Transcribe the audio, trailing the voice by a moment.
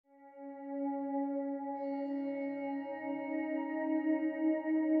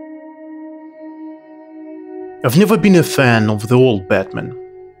I've never been a fan of the old Batman.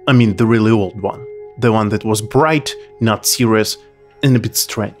 I mean the really old one. The one that was bright, not serious, and a bit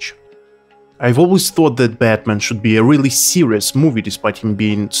strange. I've always thought that Batman should be a really serious movie despite him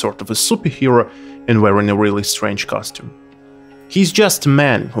being sort of a superhero and wearing a really strange costume. He's just a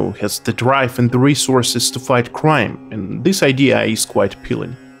man who has the drive and the resources to fight crime, and this idea is quite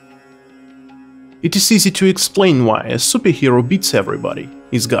appealing. It is easy to explain why a superhero beats everybody.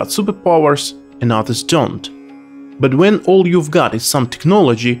 He's got superpowers and others don't. But when all you've got is some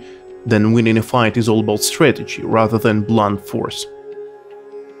technology, then winning a fight is all about strategy rather than blunt force.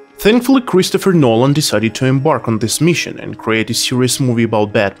 Thankfully, Christopher Nolan decided to embark on this mission and create a serious movie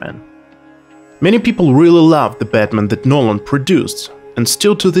about Batman. Many people really love the Batman that Nolan produced, and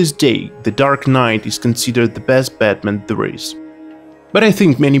still to this day, The Dark Knight is considered the best Batman there is. But I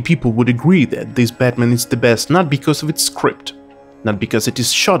think many people would agree that this Batman is the best not because of its script, not because it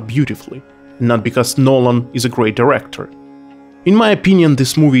is shot beautifully, and not because Nolan is a great director. In my opinion,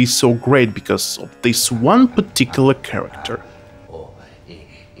 this movie is so great because of this one particular character.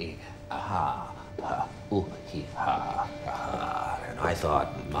 And I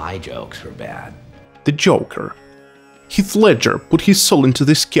thought my jokes were bad. The Joker. Heath Ledger put his soul into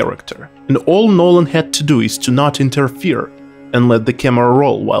this character, and all Nolan had to do is to not interfere and let the camera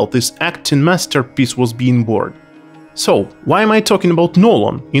roll while this acting masterpiece was being born. So, why am I talking about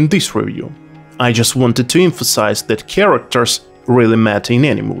Nolan in this review? I just wanted to emphasize that characters really matter in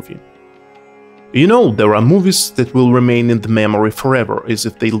any movie. You know, there are movies that will remain in the memory forever as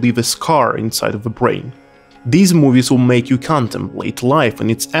if they leave a scar inside of the brain. These movies will make you contemplate life and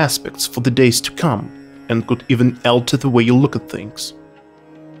its aspects for the days to come, and could even alter the way you look at things.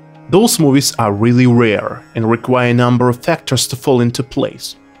 Those movies are really rare and require a number of factors to fall into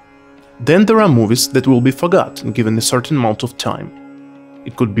place. Then there are movies that will be forgotten given a certain amount of time.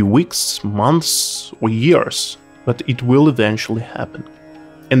 It could be weeks, months, or years, but it will eventually happen.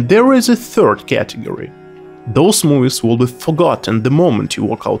 And there is a third category. Those movies will be forgotten the moment you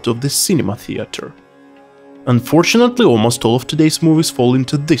walk out of the cinema theater. Unfortunately, almost all of today's movies fall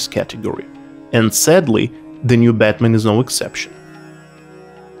into this category, and sadly, the new Batman is no exception.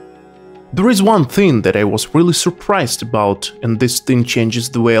 There is one thing that I was really surprised about, and this thing changes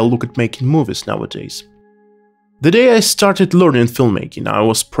the way I look at making movies nowadays. The day I started learning filmmaking, I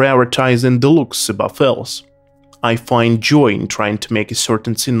was prioritizing the looks above else. I find joy in trying to make a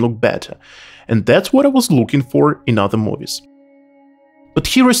certain scene look better, and that's what I was looking for in other movies. But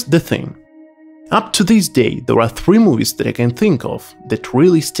here is the thing. Up to this day, there are 3 movies that I can think of that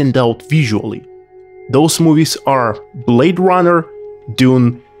really stand out visually. Those movies are Blade Runner,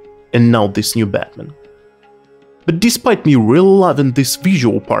 Dune, and now this new Batman. But despite me really loving this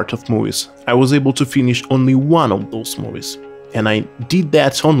visual part of movies, I was able to finish only one of those movies. And I did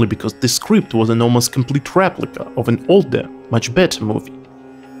that only because the script was an almost complete replica of an older, much better movie.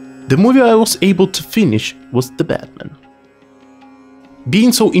 The movie I was able to finish was The Batman.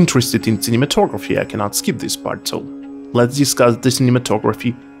 Being so interested in cinematography, I cannot skip this part, so let's discuss the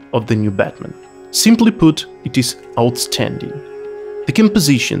cinematography of the new Batman. Simply put, it is outstanding. The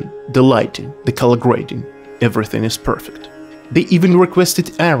composition, the lighting, the color grading, everything is perfect. They even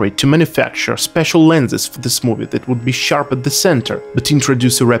requested Arri to manufacture special lenses for this movie that would be sharp at the center, but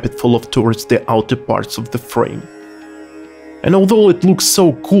introduce a rapid fall-off towards the outer parts of the frame. And although it looks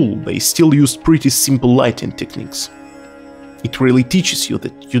so cool, they still used pretty simple lighting techniques. It really teaches you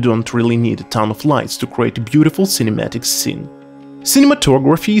that you don't really need a ton of lights to create a beautiful cinematic scene.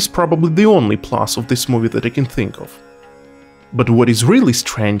 Cinematography is probably the only plus of this movie that I can think of. But what is really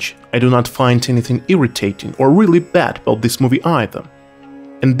strange, I do not find anything irritating or really bad about this movie either.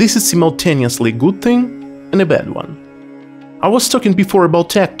 And this is simultaneously a good thing and a bad one. I was talking before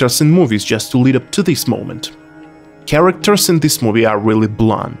about actors in movies just to lead up to this moment. Characters in this movie are really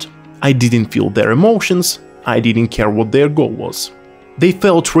blunt. I didn't feel their emotions, I didn't care what their goal was. They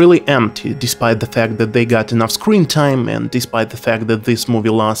felt really empty despite the fact that they got enough screen time and despite the fact that this movie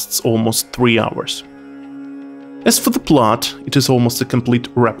lasts almost 3 hours. As for the plot, it is almost a complete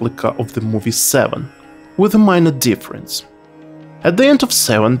replica of the movie 7, with a minor difference. At the end of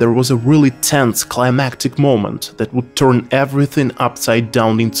 7 there was a really tense climactic moment that would turn everything upside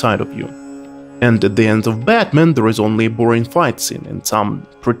down inside of you. And at the end of Batman there is only a boring fight scene and some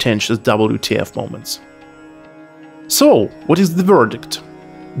pretentious WTF moments. So, what is the verdict?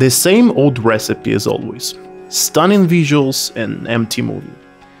 The same old recipe as always. Stunning visuals and empty movie.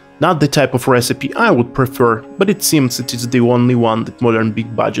 Not the type of recipe I would prefer, but it seems it is the only one that modern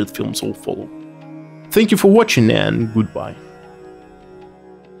big budget films will follow. Thank you for watching and goodbye.